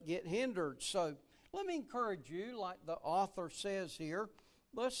get hindered. So let me encourage you, like the author says here,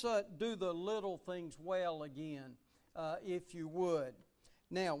 let's do the little things well again, if you would.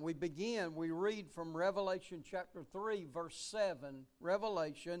 Now, we read from Revelation chapter 3, verse 7.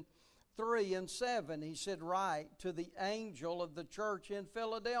 Revelation 3 and 7, he said, "Write to the angel of the church in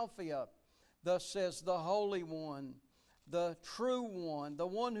Philadelphia. Thus says the Holy One, the true One, the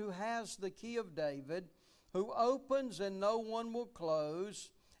one who has the key of David, who opens and no one will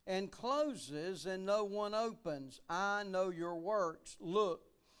close, and closes and no one opens. I know your works. Look,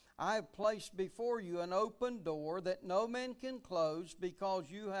 I have placed before you an open door that no man can close, because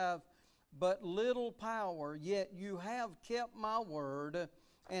you have but little power, yet you have kept my word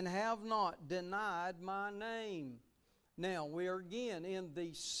and have not denied my name." Now, we are again in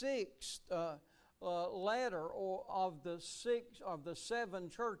the sixth letter of the seven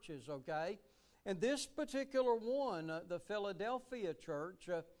churches, okay? And this particular one, the Philadelphia church,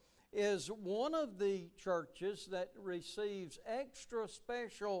 is one of the churches that receives extra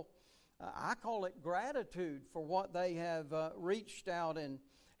special, I call it gratitude, for what they have reached out and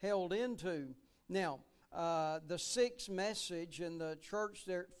held into. Now, the sixth message in the church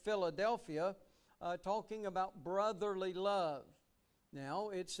there at Philadelphia, talking about brotherly love. Now,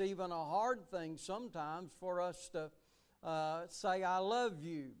 it's even a hard thing sometimes for us to say, "I love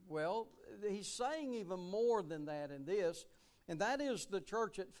you." Well, he's saying even more than that in this, and that is the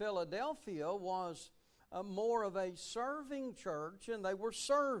church at Philadelphia was more of a serving church, and they were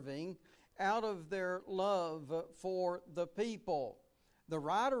serving out of their love for the people. The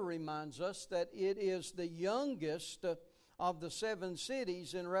writer reminds us that it is the youngest of the seven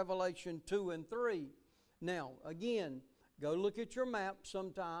cities in Revelation 2 and 3. Now, again, go look at your map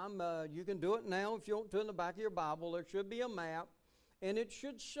sometime. You can do it now if you want to in the back of your Bible. There should be a map, and it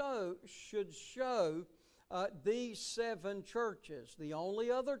should show these seven churches. The only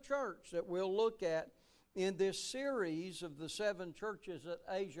other church that we'll look at in this series of the seven churches at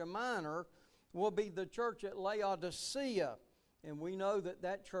Asia Minor will be the church at Laodicea. And we know that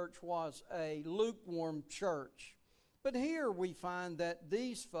that church was a lukewarm church. But here we find that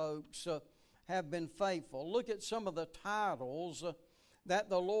these folks have been faithful. Look at some of the titles that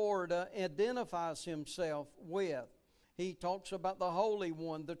the Lord identifies Himself with. He talks about the Holy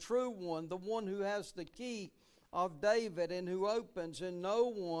One, the True One, the one who has the key of David and who opens and no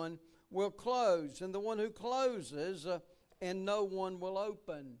one will close, and the one who closes and no one will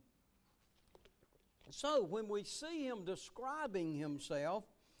open. So when we see Him describing Himself,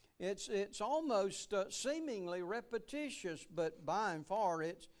 it's almost seemingly repetitious, but by and far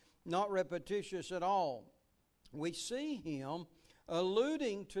it's not repetitious at all. We see Him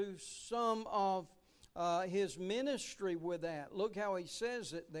alluding to some of His ministry with that. Look how He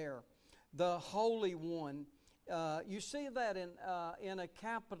says it there, the Holy One. You see that in a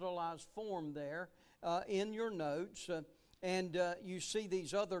capitalized form there in your notes, and you see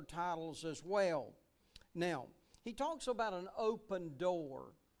these other titles as well. Now, he talks about an open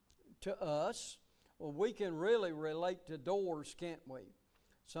door to us. Well, we can really relate to doors, can't we?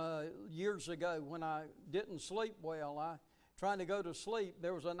 So years ago when I didn't sleep well, trying to go to sleep,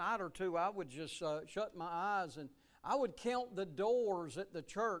 there was a night or two I would just shut my eyes and I would count the doors at the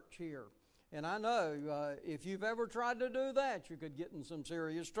church here. And I know if you've ever tried to do that, you could get in some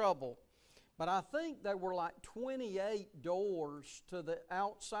serious trouble. But I think there were like 28 doors to the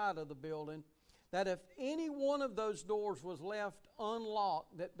outside of the building, that if any one of those doors was left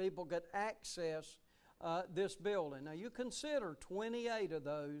unlocked, that people could access this building. Now you consider 28 of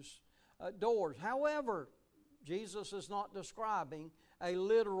those doors. However, Jesus is not describing a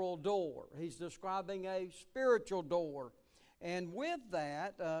literal door. He's describing a spiritual door. And with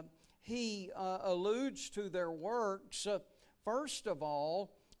that, he alludes to their works, first of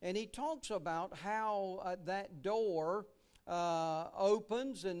all, and he talks about how that door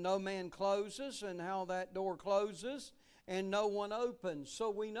opens and no man closes, and how that door closes and no one opens.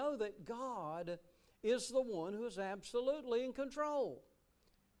 So we know that God is the one who is absolutely in control.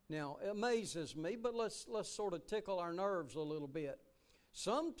 Now, it amazes me, but let's sort of tickle our nerves a little bit.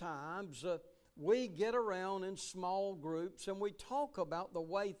 Sometimes we get around in small groups and we talk about the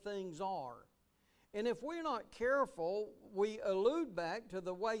way things are. And if we're not careful, we allude back to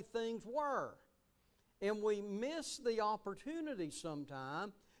the way things were. And we miss the opportunity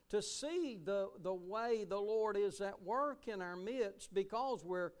sometime to see the way the Lord is at work in our midst, because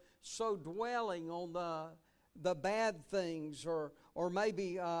we're so dwelling on the bad things, or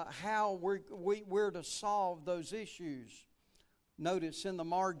maybe how we're to solve those issues. Notice in the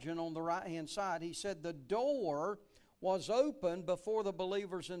margin on the right-hand side, he said the door was open before the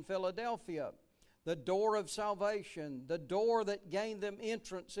believers in Philadelphia. the door of salvation, the door that gained them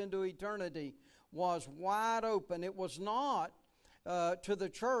entrance into eternity, was wide open. It was not to the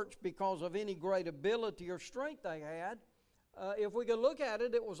church because of any great ability or strength they had. If we could look at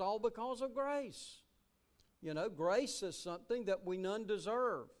it, it was all because of grace. You know, grace is something that we none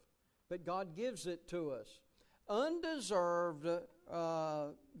deserve, but God gives it to us. Undeserved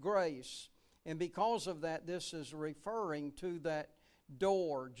grace. And because of that, this is referring to that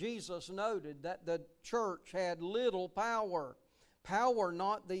door. Jesus noted that the church had little power. Power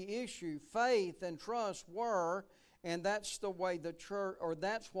not the issue. Faith and trust were, and that's the way the church, or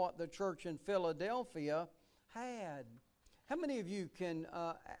that's what the church in Philadelphia had. How many of you can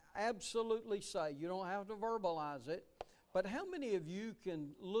absolutely say, you don't have to verbalize it, but how many of you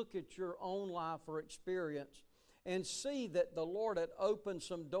can look at your own life or experience and see that the Lord had opened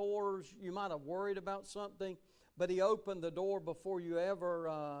some doors? You might have worried about something, but He opened the door before you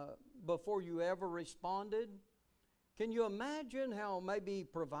ever responded. Can you imagine how maybe He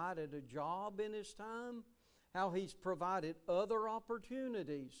provided a job in His time? How He's provided other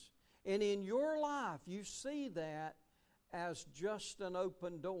opportunities. And in your life, you see that as just an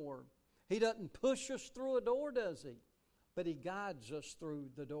open door. He doesn't push us through a door, does He? But He guides us through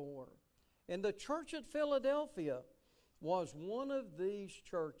the door. And the church at Philadelphia was one of these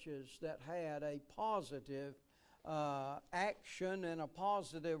churches that had a positive action and a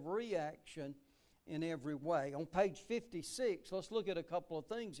positive reaction in every way. On page 56, let's look at a couple of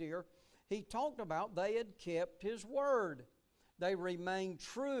things here. He talked about they had kept His word. They remained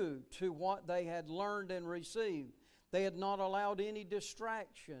true to what they had learned and received. They had not allowed any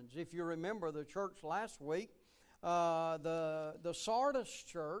distractions. If you remember the church last week, the Sardis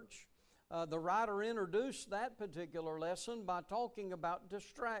church, the writer introduced that particular lesson by talking about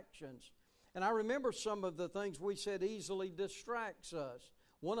distractions. And I remember some of the things we said easily distracts us.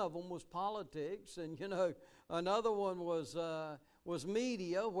 One of them was politics, and another one was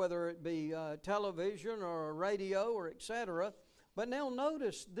media, whether it be television or radio or etc. But now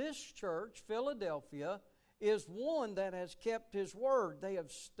notice this church, Philadelphia, is one that has kept His word. They have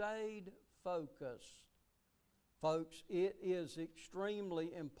stayed focused. Folks, it is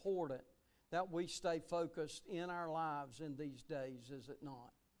extremely important that we stay focused in our lives in these days, is it not?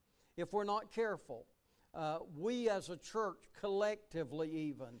 If we're not careful, we as a church collectively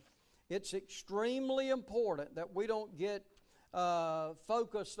even, it's extremely important that we don't get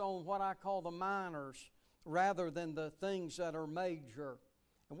focused on what I call the minors rather than the things that are major.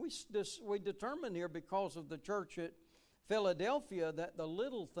 And we determine here, because of the church at Philadelphia, that the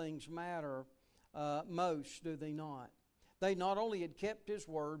little things matter most, do they not? They not only had kept His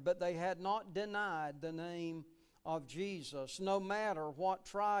word, but they had not denied the name of Jesus. No matter what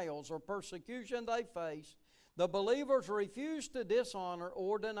trials or persecution they faced, the believers refused to dishonor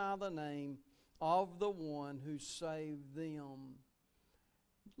or deny the name of the one who saved them.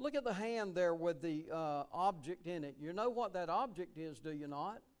 Look at the hand there with the object in it. You know what that object is, do you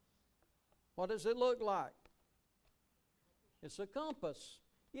not? What does it look like? It's a compass.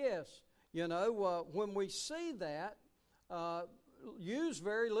 Yes. When we see that, used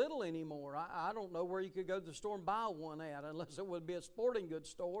very little anymore. I don't know where you could go to the store and buy one at, unless it would be a sporting goods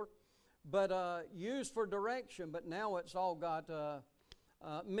store. But used for direction. But now it's all got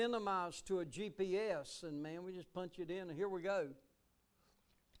minimized to a GPS. And man, we just punch it in and here we go.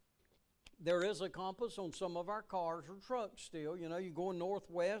 There is a compass on some of our cars or trucks still. You're going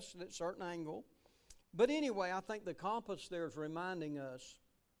northwest at a certain angle. But anyway, I think the compass there is reminding us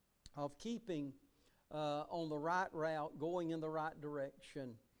of keeping on the right route, going in the right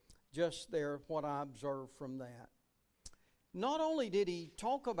direction. Just there, what I observed from that. Not only did he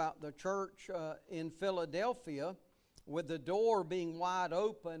talk about the church in Philadelphia with the door being wide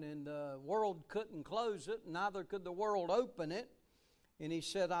open and the world couldn't close it, neither could the world open it. And he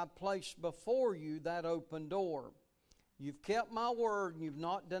said, I placed before you that open door. You've kept my word and you've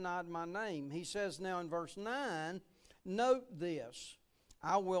not denied my name. He says now in verse 9, note this.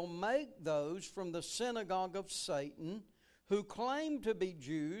 I will make those from the synagogue of Satan who claim to be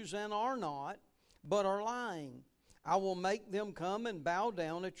Jews and are not, but are lying. I will make them come and bow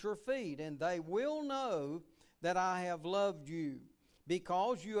down at your feet, and they will know that I have loved you,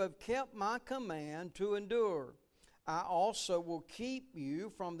 because you have kept my command to endure. I also will keep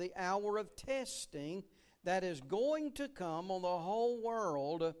you from the hour of testing that is going to come on the whole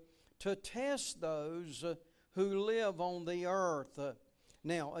world to test those who live on the earth.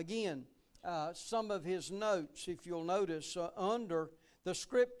 Now, again, some of his notes, if you'll notice, under the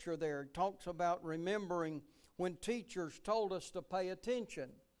scripture there, it talks about remembering when teachers told us to pay attention.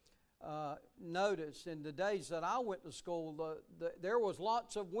 notice in the days that I went to school, there was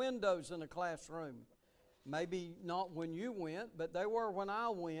lots of windows in the classroom. Maybe not when you went, but they were when I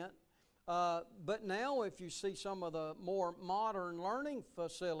went. But now if you see some of the more modern learning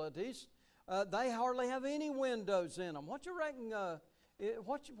facilities, they hardly have any windows in them. What you reckon?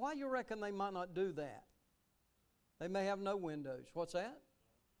 Why you reckon they might not do that? They may have no windows. What's that?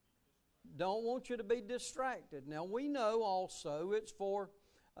 Don't want you to be distracted. Now we know also it's for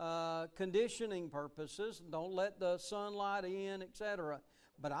conditioning purposes. Don't let the sunlight in, etc.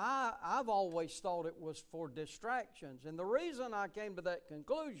 But I've always thought it was for distractions. And the reason I came to that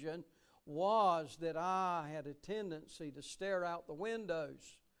conclusion was that I had a tendency to stare out the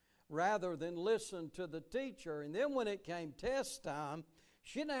windows rather than listen to the teacher. And then when it came test time,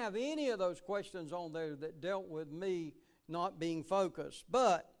 she didn't have any of those questions on there that dealt with me not being focused.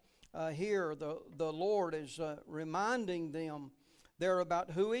 But here the Lord is reminding them there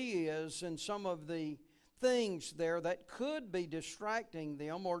about who He is and some of the things there that could be distracting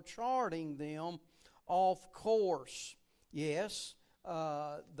them or charting them off course. Yes,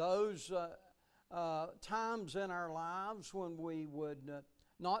 those times in our lives when we would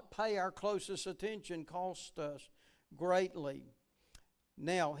not pay our closest attention cost us greatly.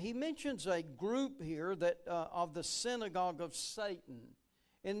 Now, he mentions a group here that of the synagogue of Satan.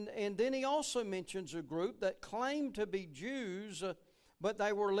 And then he also mentions a group that claimed to be Jews, but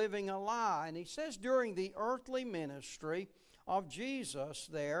they were living a lie. And he says during the earthly ministry of Jesus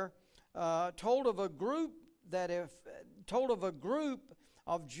there, told of a group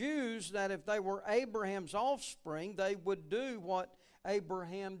of Jews that if they were Abraham's offspring, they would do what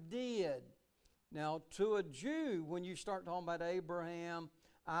Abraham did. Now, to a Jew, when you start talking about Abraham,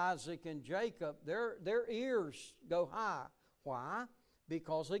 Isaac, and Jacob, their ears go high. Why?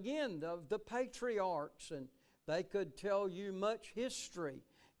 Because, again, of the patriarchs, and they could tell you much history.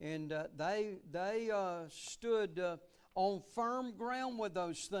 And they stood on firm ground with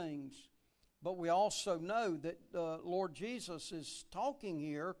those things. But we also know that Lord Jesus is talking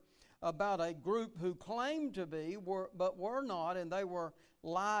here about a group who claimed to be, but were not, and they were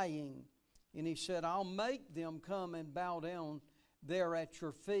lying. And He said, I'll make them come and bow down there at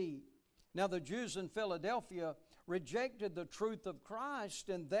your feet. Now the Jews in Philadelphia rejected the truth of Christ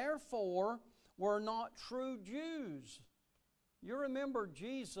and therefore were not true Jews. You remember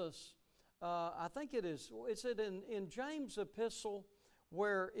Jesus, I think it is it in James' epistle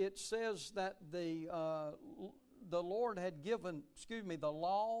where it says that the Lord had given, the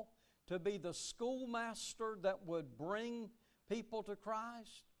law to be the schoolmaster that would bring people to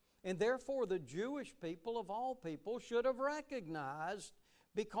Christ. And therefore the Jewish people of all people should have recognized,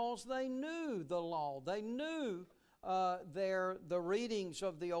 because they knew the law. They knew the readings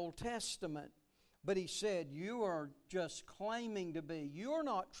of the Old Testament. But He said, you are just claiming to be. You're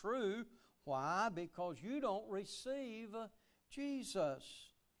not true. Why? Because you don't receive Jesus.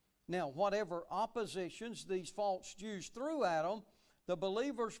 Now, whatever oppositions these false Jews threw at them, the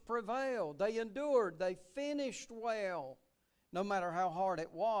believers prevailed. They endured. They finished well. No matter how hard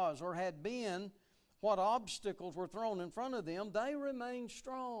it was or had been, what obstacles were thrown in front of them, they remained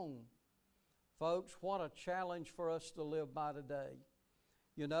strong. Folks, what a challenge for us to live by today.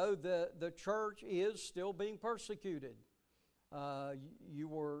 You know, the church is still being persecuted. You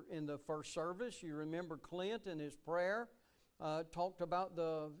were in the first service. You remember Clint in his prayer talked about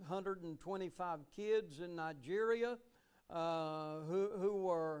the 125 kids in Nigeria who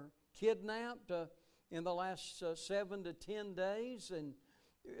were kidnapped in the last 7 to 10 days. And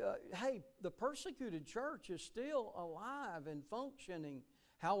hey, the persecuted church is still alive and functioning.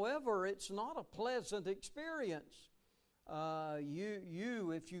 However, it's not a pleasant experience.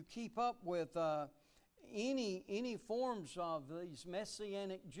 If you keep up with any forms of these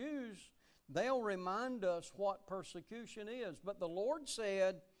Messianic Jews, they'll remind us what persecution is. But the Lord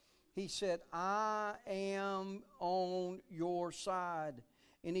said, He said, I am on your side.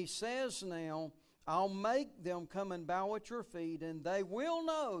 And He says now, I'll make them come and bow at your feet, and they will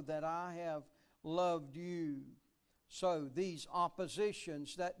know that I have loved you. So these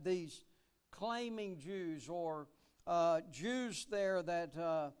oppositions that these claiming Jews or Jews there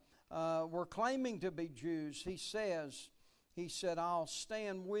that were claiming to be Jews, He said, I'll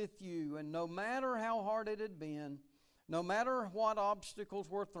stand with you. And no matter how hard it had been, no matter what obstacles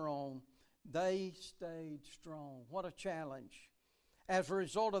were thrown, they stayed strong. What a challenge. As a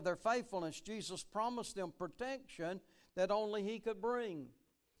result of their faithfulness, Jesus promised them protection that only He could bring.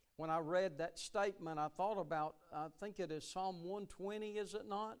 When I read that statement, I thought about, I think it is Psalm 120, is it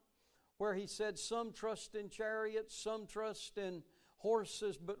not? Where He said, some trust in chariots, some trust in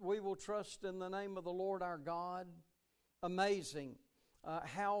horses, but we will trust in the name of the Lord our God. Amazing.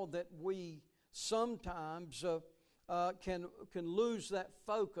 how that we sometimes can lose that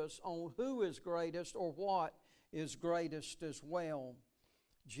focus on who is greatest or what is greatest as well.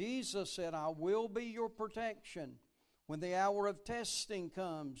 Jesus said, I will be your protection when the hour of testing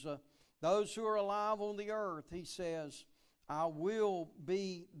comes. Those who are alive on the earth, he says, I will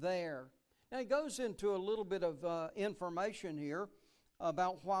be there. Now he goes into a little bit of information here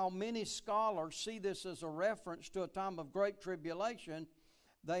about while many scholars see this as a reference to a time of great tribulation,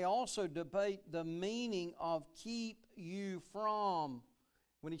 they also debate the meaning of keep you from,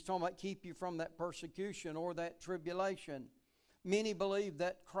 when he's talking about keep you from that persecution or that tribulation. Many believe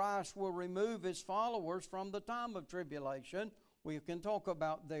that Christ will remove his followers from the time of tribulation. We can talk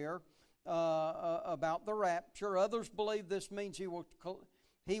about there about the rapture. Others believe this means he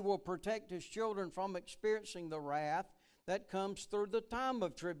will protect his children from experiencing the wrath that comes through the time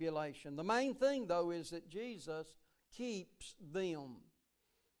of tribulation. The main thing, though, is that Jesus keeps them.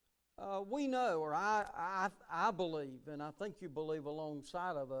 We know, or I believe, and I think you believe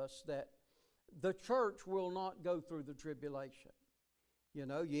alongside of us, that the church will not go through the tribulation. You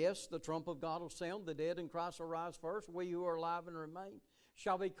know, yes, the trump of God will sound, the dead in Christ will rise first. We who are alive and remain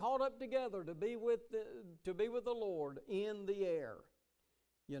shall be caught up together to be with the Lord in the air.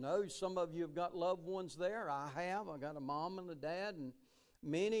 You know, some of you have got loved ones there. I have. I got a mom and a dad and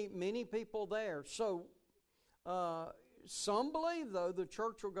many people there. So some believe, though, the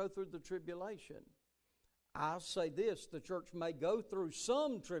church will go through the tribulation. I'll say this, the church may go through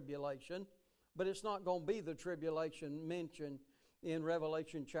some tribulation, but it's not going to be the tribulation mentioned in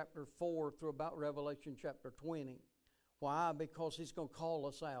Revelation chapter 4 through about Revelation chapter 20. Why? Because he's going to call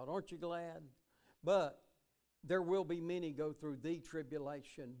us out. Aren't you glad? But there will be many go through the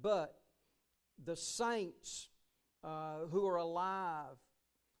tribulation. But the saints who are alive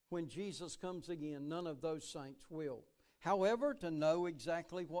when Jesus comes again, none of those saints will. However, to know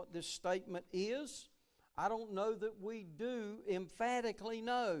exactly what this statement is, I don't know that we do emphatically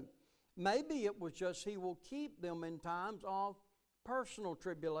know. Maybe it was just he will keep them in times of personal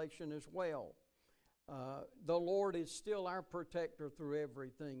tribulation as well. The Lord is still our protector through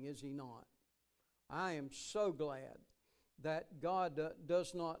everything, is he not? I am so glad that God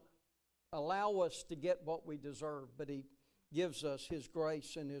does not allow us to get what we deserve, but he gives us his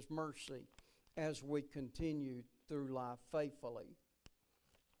grace and his mercy as we continue through life faithfully.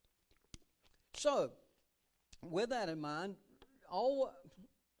 So, with that in mind,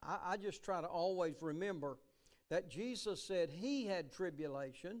 I just try to always remember that Jesus said he had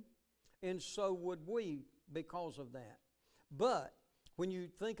tribulation, and so would we because of that. But when you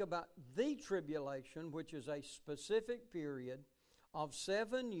think about the tribulation, which is a specific period of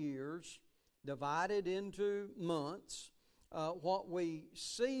 7 years divided into months, what we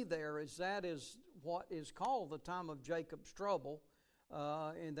see there is that is what is called the time of Jacob's trouble,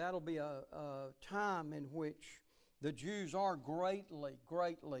 and that'll be a time in which the Jews are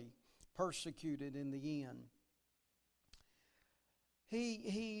greatly persecuted in the end.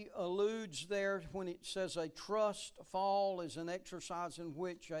 He alludes there when it says a trust fall is an exercise in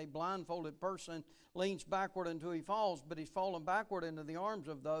which a blindfolded person leans backward until he falls, but he's fallen backward into the arms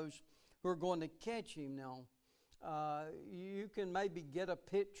of those who are going to catch him. Now, you can maybe get a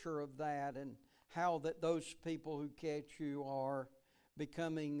picture of that and how that those people who catch you are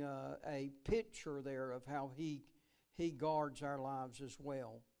becoming a picture there of how he guards our lives as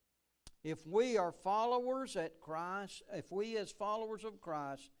well. If we are followers at Christ, if we as followers of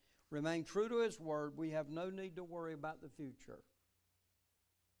Christ remain true to his word, we have no need to worry about the future.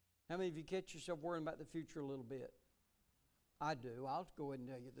 How many of you catch yourself worrying about the future a little bit? I do. I'll go ahead and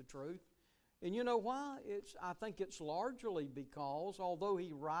tell you the truth. And you know why? I think it's largely because, although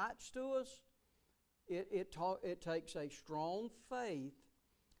he writes to us, it takes a strong faith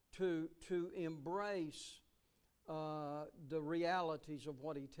to embrace the realities of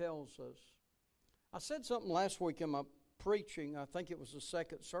what he tells us. I said something last week in my preaching. I think it was the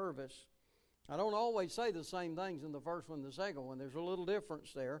second service. I don't always say the same things in the first one and the second one. There's a little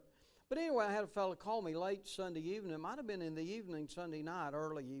difference there. But anyway, I had a fellow call me late Sunday evening. It might have been in the evening, Sunday night,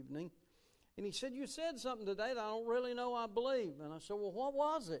 early evening. And he said, you said something today that I don't really know I believe. And I said, well, what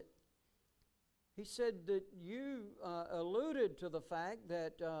was it? He said that you alluded to the fact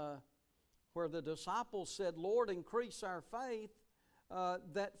that where the disciples said, Lord, increase our faith,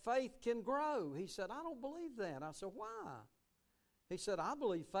 that faith can grow. He said, I don't believe that. I said, why? He said, I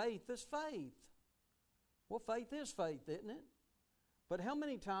believe faith is faith. Well, faith is faith, isn't it? But how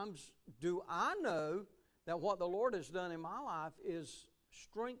many times do I know that what the Lord has done in my life is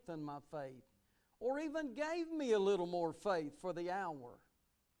strengthened my faith, or even gave me a little more faith for the hour?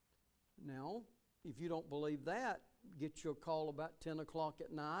 Now, if you don't believe that, get you a call about 10 o'clock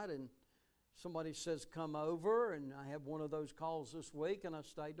at night and somebody says, come over, and I have one of those calls this week, and I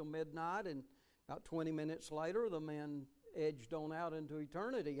stayed till midnight, and about 20 minutes later, the man edged on out into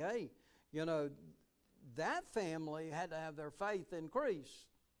eternity. Hey, you know, that family had to have their faith increased.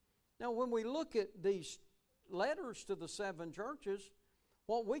 Now, when we look at these letters to the 7 churches,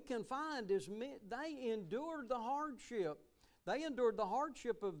 what we can find is they endured the hardship. They endured the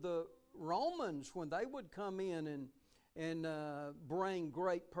hardship of the Romans when they would come in and bring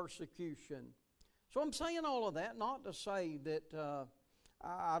great persecution. So I'm saying all of that not to say that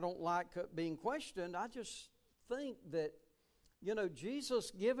I don't like being questioned. I just think that, you know,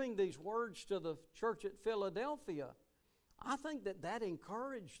 Jesus giving these words to the church at Philadelphia, I think that that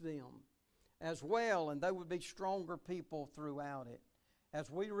encouraged them as well, and they would be stronger people throughout it. As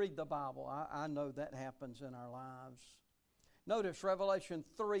we read the Bible, I know that happens in our lives. Notice Revelation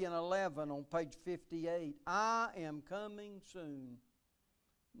 3 and 11 on page 58. I am coming soon.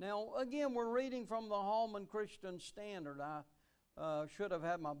 Now, again, we're reading from the Holman Christian Standard. I should have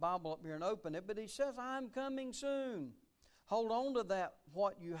had my Bible up here and open it, but he says, I'm coming soon. Hold on to that,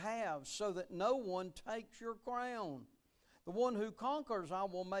 what you have, so that no one takes your crown. The one who conquers, I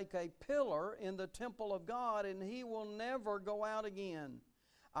will make a pillar in the temple of God, and he will never go out again.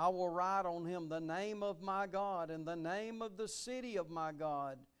 I will write on him the name of my God and the name of the city of my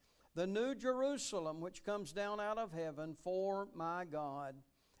God, the new Jerusalem which comes down out of heaven for my God,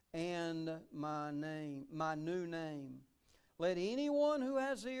 and my name, my new name. Let anyone who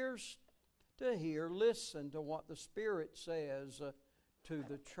has ears to hear listen to what the Spirit says to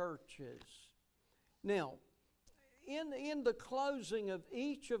the churches. Now, in the closing of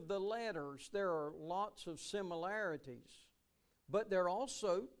each of the letters, there are lots of similarities, but there are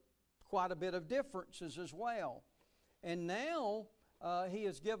also quite a bit of differences as well. And now he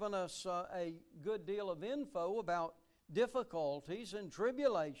has given us a good deal of info about difficulties and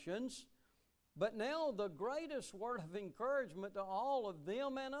tribulations, but now the greatest word of encouragement to all of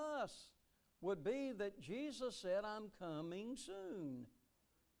them and us would be that Jesus said, I'm coming soon.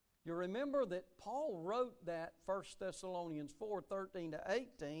 You remember that Paul wrote that 1 Thessalonians 4:13 to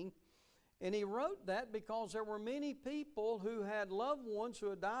 18, and he wrote that because there were many people who had loved ones who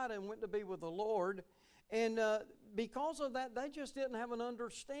had died and went to be with the Lord, and because of that, they just didn't have an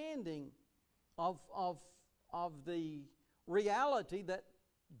understanding of the reality that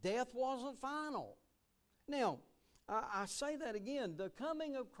death wasn't final. Now, I say that again, the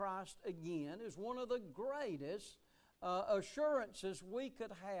coming of Christ again is one of the greatest assurances we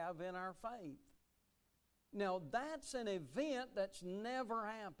could have in our faith. Now, that's an event that's never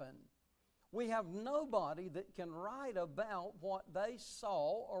happened. We have nobody that can write about what they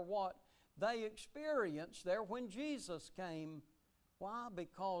saw or what they experienced there when Jesus came. Why?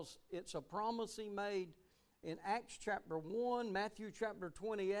 Because it's a promise he made in Acts chapter 1, Matthew chapter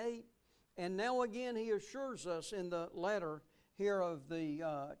 28, and now again he assures us in the letter here of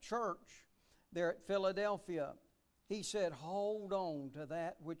the church there at Philadelphia. He said, hold on to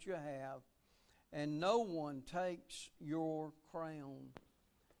that which you have, and no one takes your crown.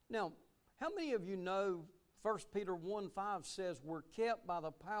 Now, how many of you know 1 Peter 1:5 says we're kept by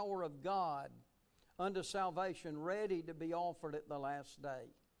the power of God unto salvation, ready to be offered at the last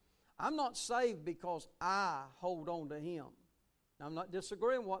day? I'm not saved because I hold on to Him. Now, I'm not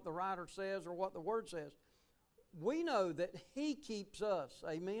disagreeing with what the writer says or what the Word says. We know that He keeps us.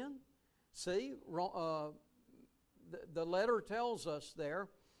 Amen? See, the letter tells us there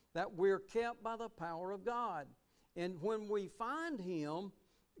that we're kept by the power of God. And when we find Him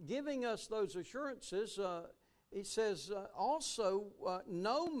giving us those assurances, He says also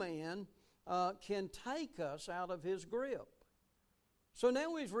no man can take us out of His grip. So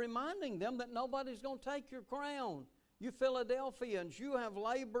now He's reminding them that nobody's going to take your crown. You Philadelphians, you have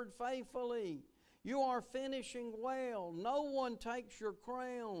labored faithfully. You are finishing well. No one takes your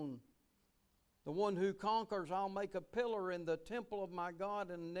crown. The one who conquers, I'll make a pillar in the temple of my God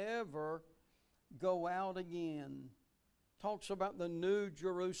and never go out again. Talks about the new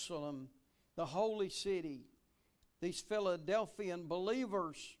Jerusalem, the holy city. These Philadelphian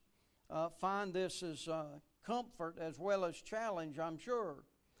believers find this as comfort as well as challenge, I'm sure.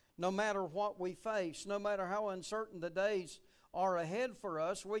 No matter what we face, no matter how uncertain the days are ahead for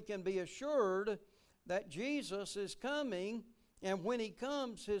us, we can be assured that Jesus is coming, and when He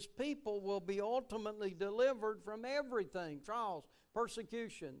comes, His people will be ultimately delivered from everything, trials,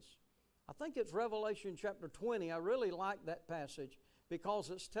 persecutions. I think it's Revelation chapter 20. I really like that passage because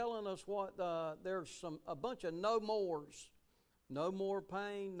it's telling us what there's a bunch of no mores. No more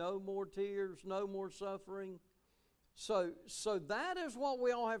pain, no more tears, no more suffering. So that is what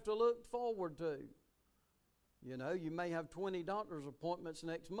we all have to look forward to. You know, you may have 20 doctor's appointments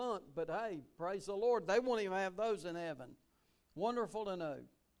next month, but hey, praise the Lord, they won't even have those in heaven. Wonderful to know.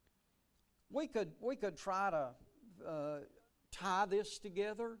 We could try to tie this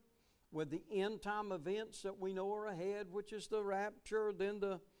together with the end time events that we know are ahead, which is the rapture, then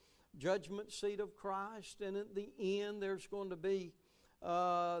the judgment seat of Christ, and at the end there's going to be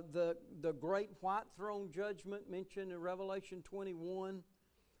the great white throne judgment mentioned in Revelation 21.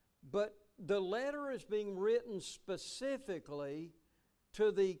 But the letter is being written specifically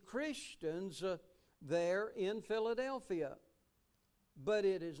to the Christians there in Philadelphia. But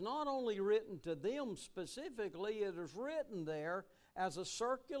it is not only written to them specifically, it is written there as a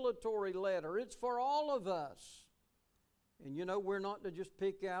circulatory letter. It's for all of us. And you know, we're not to just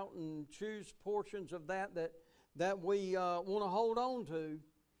pick out and choose portions of that we want to hold on to.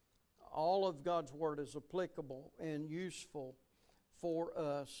 All of God's Word is applicable and useful for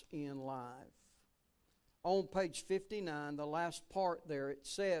us in life. On page 59, the last part there, it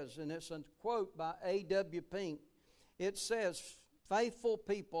says, and it's a quote by A.W. Pink, it says, "Faithful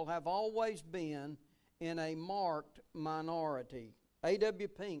people have always been in a marked minority." A.W.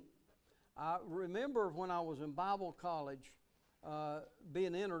 Pink. I remember when I was in Bible college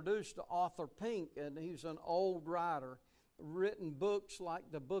being introduced to Arthur Pink, and he's an old writer, written books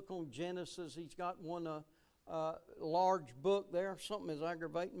like the book on Genesis. He's got one large book there. Something is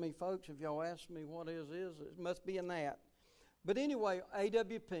aggravating me, folks. If y'all ask me what it is, it must be in that. But anyway,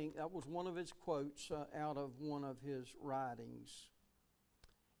 A.W. Pink, that was one of his quotes out of one of his writings.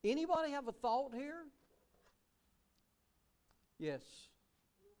 Anybody have a thought here? Yes.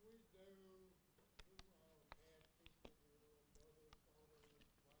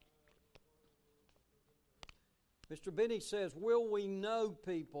 Mr. Benny says, will we know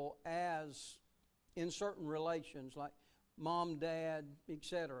people as in certain relations like mom, dad,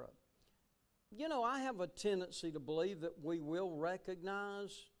 etc.? You know, I have a tendency to believe that we will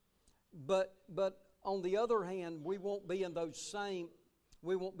recognize, but on the other hand, we won't be in those same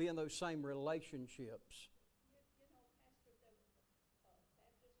relationships.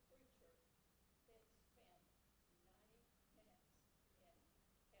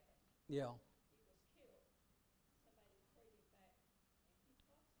 Yeah.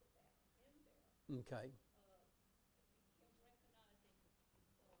 Okay.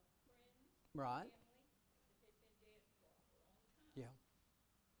 Right. Yeah.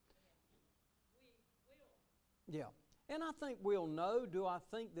 Yeah. And I think we'll know. Do I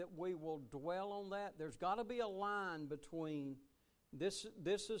think that we will dwell on that? There's got to be a line between this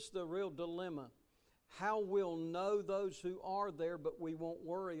is the real dilemma. How we'll know those who are there, but we won't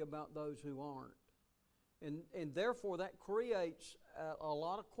worry about those who aren't. And therefore that creates a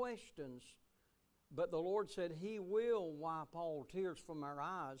lot of questions. But the Lord said He will wipe all tears from our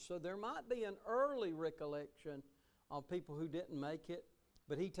eyes. So there might be an early recollection of people who didn't make it,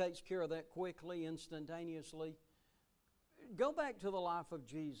 but He takes care of that quickly, instantaneously. Go back to the life of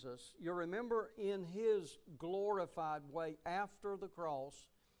Jesus. You remember in His glorified way after the cross,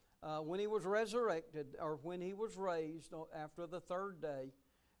 when He was resurrected, or when He was raised after the third day,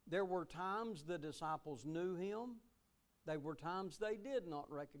 there were times the disciples knew Him. There were times they did not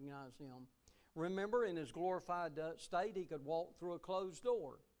recognize Him. Remember, in His glorified state, He could walk through a closed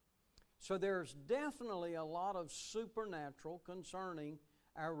door. So there's definitely a lot of supernatural concerning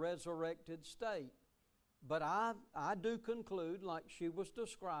our resurrected state. But I do conclude, like she was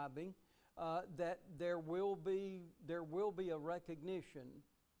describing, that there will be a recognition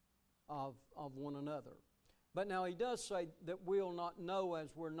of one another. But now He does say that we'll not know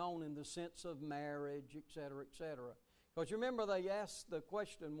as we're known in the sense of marriage, etc., etc. Because you remember they asked the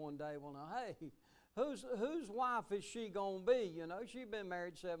question one day, well now, hey, whose wife is she going to be? You know, she's been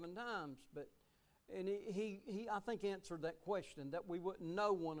married 7 times. And he I think answered that question, that we wouldn't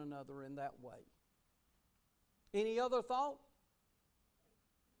know one another in that way. Any other thought?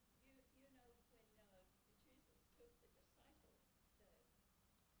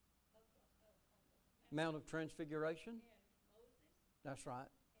 Mount of Transfiguration? That's right.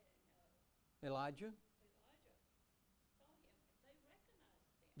 Elijah?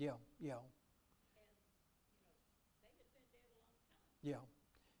 Yeah. Yeah.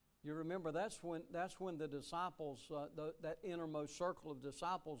 You remember that's when the disciples, that innermost circle of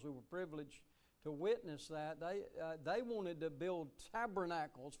disciples who were privileged to witness that, they wanted to build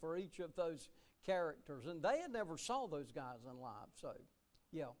tabernacles for each of those characters, and they had never saw those guys in life. So,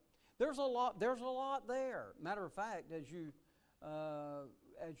 yeah, there's a lot there. Matter of fact, as you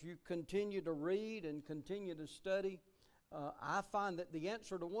continue to read and continue to study, I find that the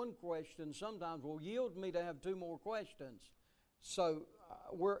answer to one question sometimes will yield me to have 2 more questions. So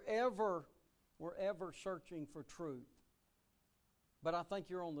wherever we're ever searching for truth. But I think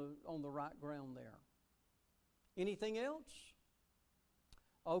you're on the right ground there. Anything else?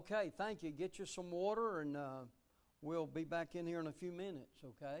 Okay, thank you. Get you some water, and we'll be back in here in a few minutes,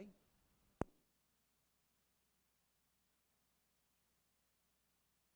 okay?